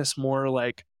business more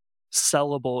like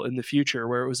sellable in the future,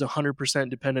 where it was 100%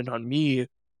 dependent on me.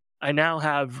 I now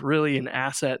have really an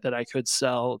asset that I could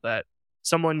sell, that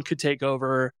someone could take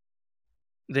over.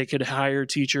 They could hire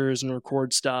teachers and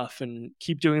record stuff and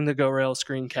keep doing the GoRails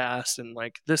screencast. And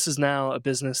like, this is now a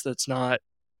business that's not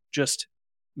just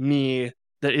me,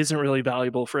 that isn't really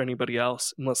valuable for anybody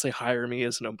else unless they hire me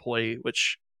as an employee,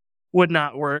 which would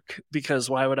not work, because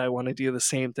why would I want to do the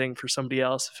same thing for somebody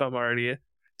else if I'm already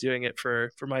doing it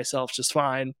for myself just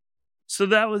fine? So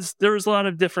there was a lot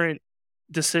of different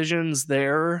decisions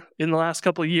there in the last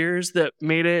couple of years that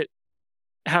made it,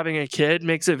 having a kid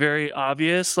makes it very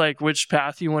obvious like which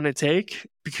path you want to take,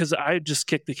 because I just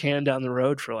kicked the can down the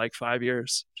road for like 5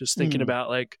 years just thinking about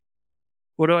like,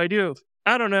 what do I do?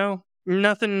 I don't know.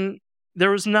 Nothing.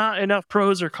 There was not enough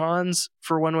pros or cons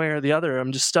for one way or the other.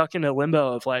 I'm just stuck in a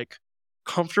limbo of like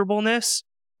comfortableness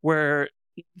where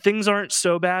things aren't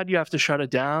so bad you have to shut it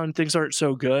down. Things aren't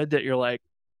so good that you're like,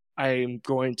 I'm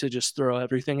going to just throw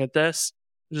everything at this.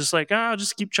 Just like, I'll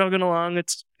just keep chugging along.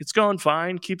 It's going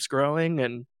fine, keeps growing.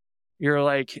 And you're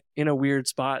like in a weird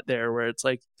spot there where it's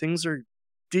like things are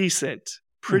decent,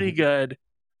 pretty good,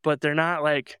 but they're not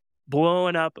like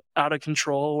blowing up out of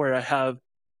control where I have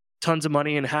tons of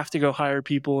money and have to go hire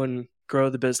people and grow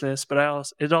the business. But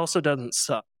it also doesn't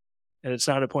suck. And it's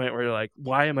not a point where you're like,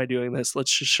 why am I doing this?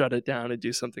 Let's just shut it down and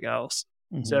do something else.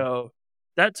 So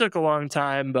that took a long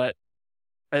time, but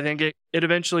I think it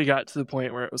eventually got to the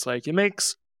point where it was like, it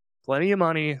makes plenty of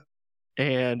money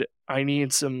and I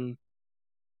need some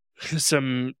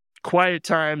quiet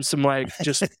time, some like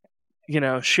just,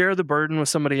 share the burden with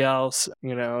somebody else,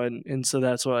 and so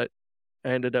that's what I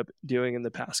ended up doing in the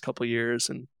past couple of years.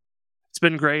 And it's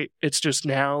been great. It's just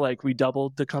now like we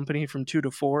doubled the company from 2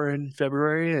 to 4 in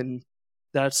February. And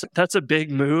that's a big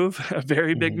move, a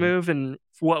very big move. And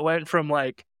what went from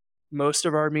like most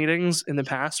of our meetings in the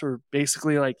past were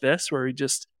basically like this, where we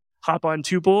just hop on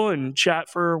Tuple and chat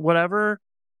for whatever,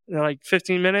 like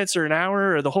 15 minutes or an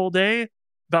hour or the whole day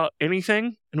about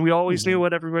anything. And we always knew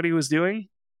what everybody was doing.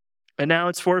 And now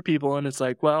it's 4 people and it's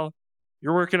like, well,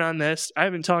 you're working on this. I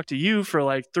haven't talked to you for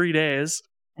like 3 days.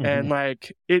 And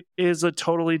like, it is a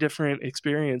totally different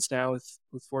experience now with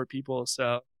 4 people.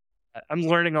 So I'm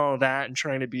learning all of that and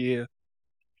trying to be,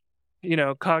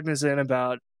 cognizant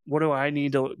about what do I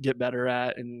need to get better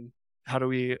at, and how do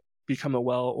we become a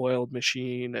well-oiled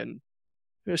machine? And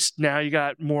just now you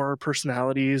got more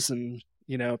personalities and,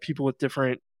 people with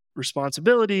different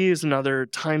responsibilities and other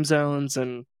time zones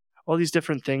and all these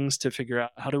different things to figure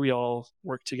out how do we all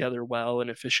work together well and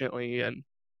efficiently and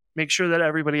make sure that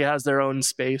everybody has their own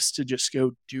space to just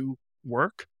go do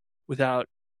work without,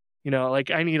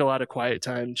 I need a lot of quiet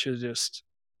time to just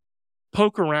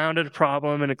poke around at a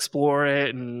problem and explore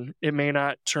it. And it may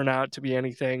not turn out to be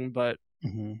anything, but,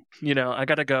 I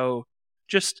got to go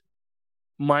just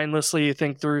mindlessly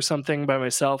think through something by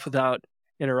myself without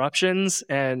interruptions.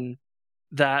 And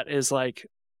that is like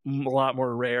a lot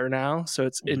more rare now. So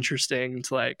it's interesting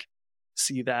to like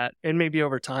see that. And maybe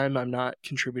over time, I'm not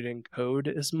contributing code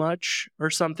as much or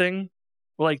something.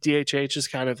 Well, like DHH is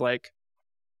kind of like,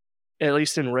 at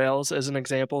least in Rails as an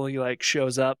example, he like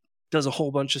shows up, does a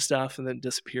whole bunch of stuff, and then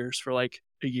disappears for like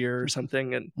a year or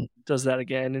something and does that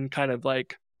again and kind of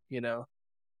like,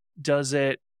 does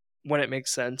it when it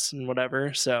makes sense and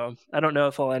whatever. So I don't know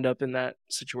if I'll end up in that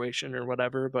situation or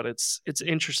whatever, but it's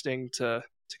interesting to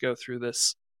go through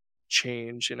this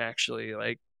change and actually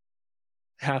like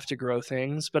have to grow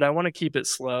things. But I want to keep it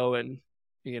slow and,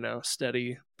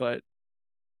 steady, but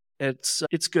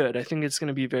it's good. I think it's going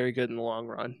to be very good in the long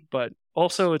run. But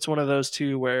also it's one of those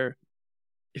two where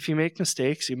if you make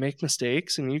mistakes, you make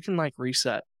mistakes and you can like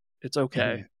reset. It's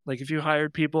okay. Like if you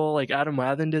hired people like Adam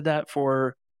Wathan did that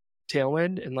for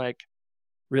Tailwind and like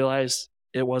realized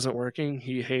it wasn't working,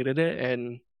 he hated it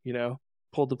and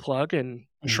pulled the plug and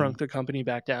shrunk the company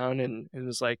back down and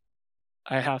was like,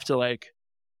 I have to like,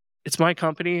 it's my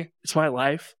company, it's my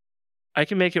life, I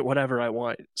can make it whatever I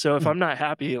want. So if I'm not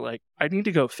happy, like I need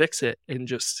to go fix it and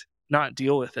just not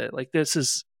deal with it. Like this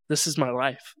is my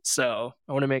life, so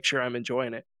I want to make sure I'm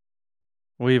enjoying it.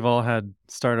 We've all had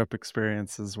startup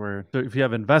experiences where if you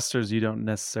have investors, you don't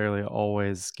necessarily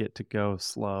always get to go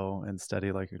slow and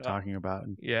steady like you're talking about.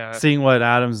 And seeing what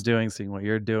Adam's doing, seeing what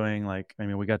you're doing, like, I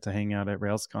mean, we got to hang out at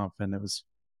RailsConf and it was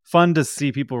fun to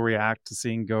see people react to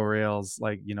seeing Go Rails,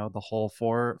 like, the whole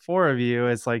four of you.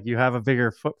 It's like you have a bigger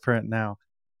footprint now.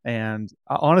 And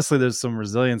honestly, there's some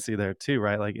resiliency there too,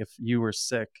 right? Like if you were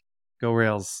sick, Go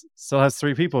Rails still has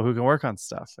 3 people who can work on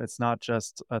stuff. It's not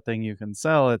just a thing you can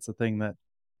sell. It's a thing that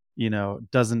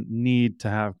doesn't need to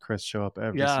have Chris show up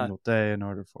every single day in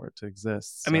order for it to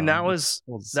exist. So, I mean, that was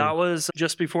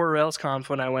just before RailsConf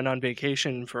when I went on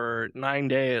vacation for 9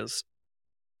 days.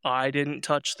 I didn't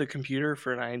touch the computer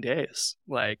for 9 days.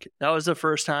 Like that was the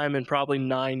first time in probably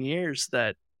 9 years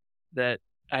that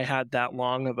I had that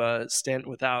long of a stint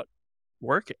without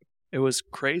working. It was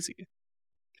crazy.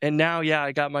 And now,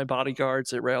 I got my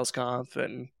bodyguards at RailsConf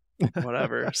and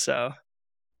whatever. So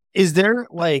is there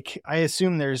like, I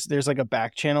assume there's like a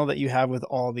back channel that you have with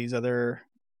all these other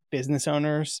business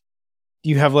owners. Do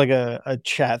you have like a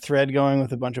chat thread going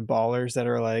with a bunch of ballers that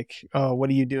are like, oh, what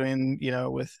are you doing,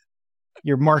 with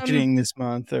your marketing this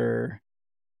month? Or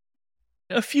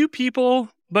a few people,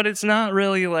 but it's not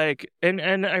really like,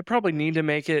 and I probably need to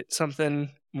make it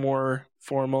something more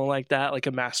formal like that, like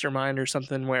a mastermind or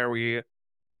something where we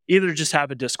either just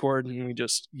have a Discord and we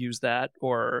just use that,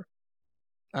 or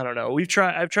I don't know.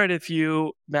 I've tried a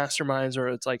few masterminds where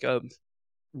it's like a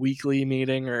weekly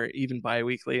meeting or even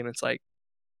bi-weekly, and it's like,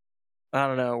 I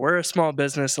don't know. We're a small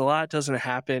business. A lot doesn't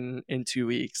happen in 2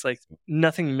 weeks. Like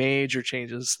nothing major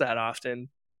changes that often.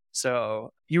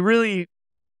 So you really,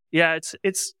 it's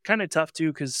kind of tough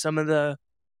too, because some of the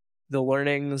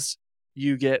learnings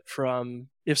you get from,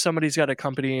 if somebody's got a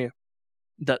company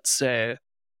that's say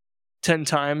 10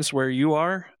 times where you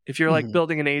are, if you're like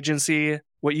building an agency,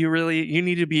 what you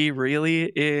need to be really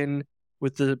in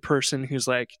with the person who's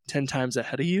like 10 times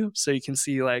ahead of you. So you can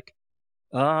see like,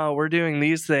 oh, we're doing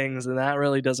these things and that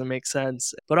really doesn't make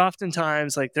sense. But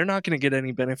oftentimes, like they're not going to get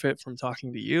any benefit from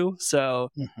talking to you. So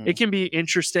it can be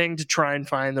interesting to try and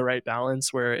find the right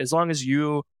balance where as long as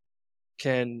you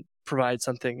can provide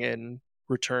something in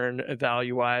return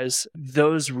value wise,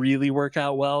 those really work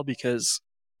out well because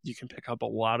you can pick up a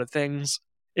lot of things.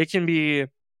 It can be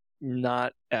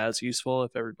not as useful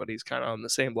if everybody's kind of on the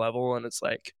same level and it's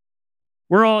like,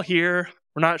 we're all here.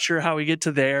 We're not sure how we get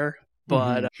to there,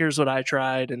 but here's what I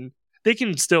tried. And they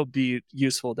can still be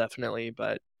useful, definitely.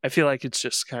 But I feel like it's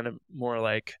just kind of more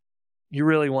like you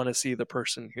really want to see the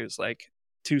person who's like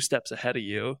 2 steps ahead of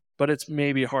you, but it's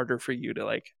maybe harder for you to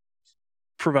like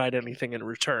provide anything in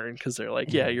return because they're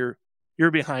like, you're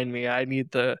behind me. I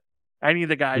need the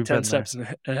guy 10 steps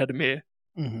ahead of me.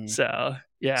 So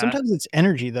sometimes it's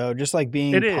energy though, just like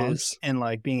being pumped and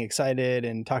like being excited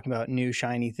and talking about new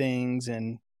shiny things.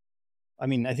 And I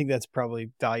mean, I think that's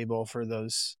probably valuable for the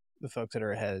folks that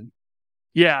are ahead.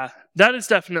 Yeah, that is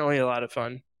definitely a lot of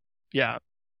fun. Yeah.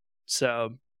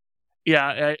 So,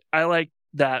 yeah, I like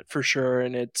that for sure.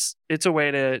 And it's a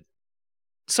way to,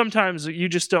 sometimes you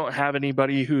just don't have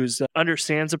anybody who's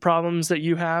understands the problems that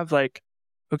you have. Like,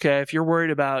 okay, if you're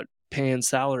worried about paying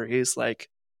salaries, like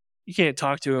you can't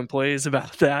talk to employees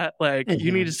about that. Like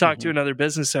you need to talk to another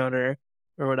business owner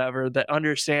or whatever that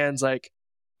understands like,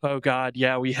 oh God,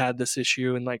 yeah, we had this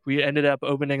issue. And like we ended up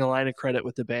opening a line of credit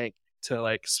with the bank to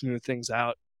like smooth things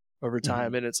out over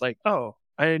time. And it's like, oh,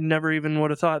 I never even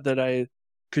would have thought that I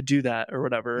could do that or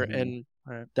whatever. And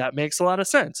that makes a lot of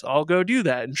sense. I'll go do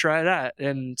that and try that.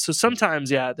 And so sometimes,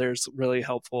 yeah, there's really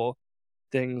helpful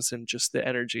things and just the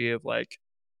energy of like,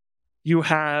 you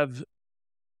have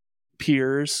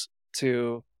peers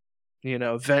to, you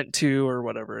know, vent to or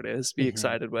whatever it is, be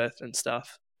excited with and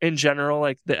stuff. In general,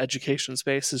 like the education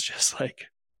space is just like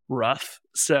rough.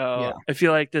 So I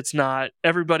feel like that's not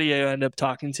everybody I end up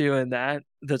talking to and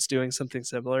that's doing something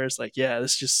similar. It's like, yeah,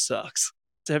 this just sucks.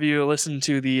 So have you listened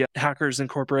to the Hackers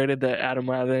Incorporated that Adam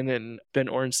Lavin and Ben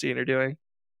Orenstein are doing?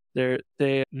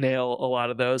 They nail a lot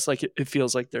of those. Like it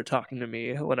feels like they're talking to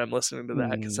me when I'm listening to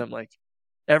that because I'm like,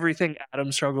 everything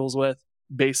Adam struggles with,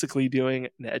 basically doing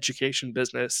an education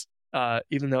business,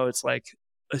 even though it's like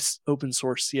an open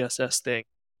source CSS thing,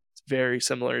 it's very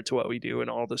similar to what we do and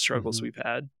all the struggles we've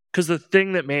had. Because the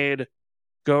thing that made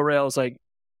GoRails like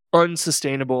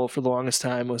unsustainable for the longest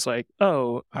time was like,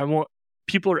 oh,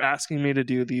 people are asking me to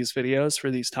do these videos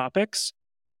for these topics,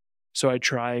 so I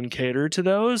try and cater to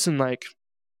those, and like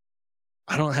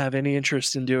I don't have any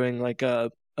interest in doing like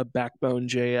a Backbone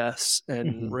JS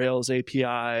and Rails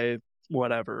API,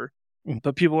 whatever.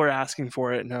 But people were asking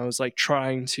for it, and I was like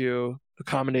trying to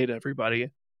accommodate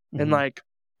everybody. And like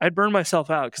I'd burn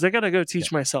myself out because I got to go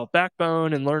teach myself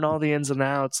Backbone and learn all the ins and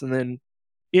outs. And then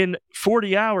in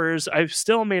 40 hours, I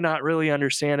still may not really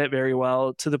understand it very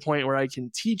well to the point where I can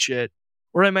teach it,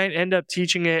 or I might end up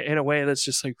teaching it in a way that's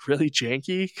just like really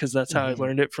janky because that's how I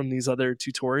learned it from these other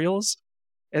tutorials.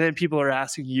 And then people are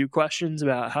asking you questions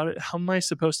about how am I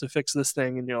supposed to fix this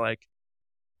thing? And you're like,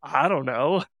 I don't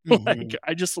know. Like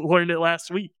I just learned it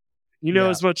last week. You know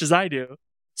as much as I do.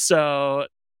 So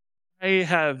I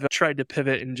have tried to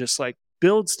pivot and just like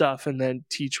build stuff and then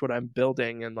teach what I'm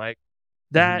building. And like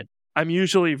that, I'm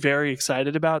usually very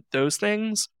excited about those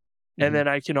things. And then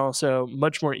I can also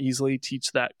much more easily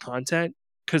teach that content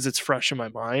because it's fresh in my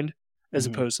mind as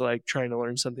opposed to like trying to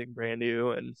learn something brand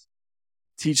new and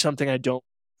teach something I don't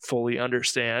fully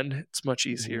understand. It's much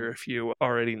easier if you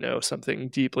already know something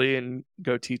deeply and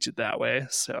go teach it that way.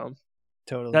 So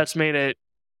totally, that's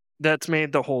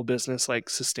made the whole business like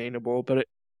sustainable, but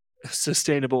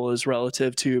sustainable is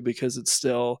relative too because it's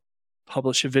still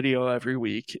publish a video every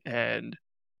week and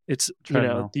it's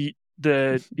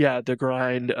the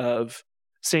grind of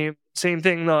same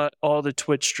thing that all the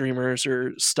Twitch streamers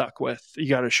are stuck with. You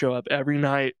got to show up every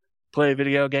night, play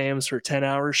video games for 10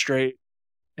 hours straight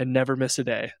and never miss a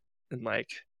day. And like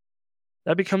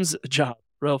that becomes a job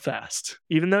real fast.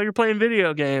 Even though you're playing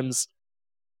video games,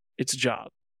 it's a job.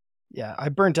 Yeah, I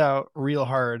burnt out real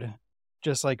hard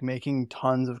just like making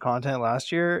tons of content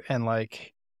last year and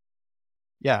like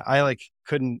I like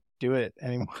couldn't do it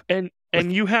anymore.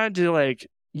 And you had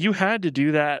to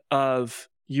do that of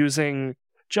using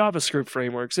JavaScript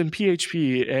frameworks and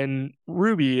PHP and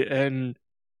Ruby and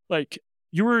like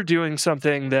you were doing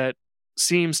something that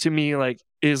seems to me like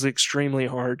is extremely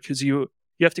hard because you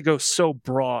have to go so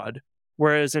broad.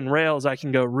 Whereas in Rails, I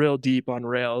can go real deep on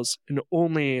Rails and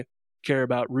only care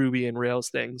about Ruby and Rails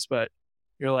things. But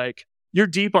you're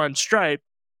deep on Stripe,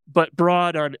 but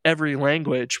broad on every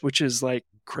language, which is like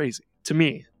crazy to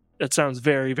me. That sounds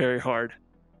very, very hard.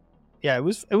 Yeah, it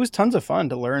was tons of fun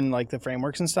to learn like the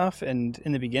frameworks and stuff. And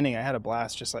in the beginning, I had a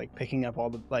blast just like picking up all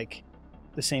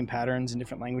the same patterns in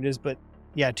different languages. But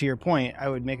yeah, to your point, I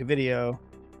would make a video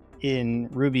in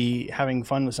Ruby having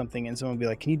fun with something and someone would be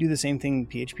like, can you do the same thing in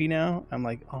PHP now? I'm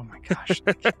like, oh my gosh.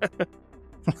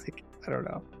 Like, I don't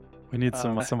know. We need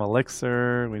some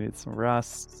Elixir. We need some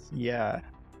Rust. Yeah.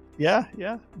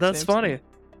 That's funny.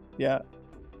 Yeah.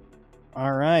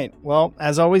 All right. Well,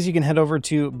 as always, you can head over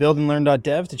to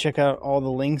buildandlearn.dev to check out all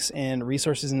the links and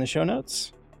resources in the show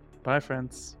notes. Bye,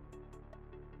 friends.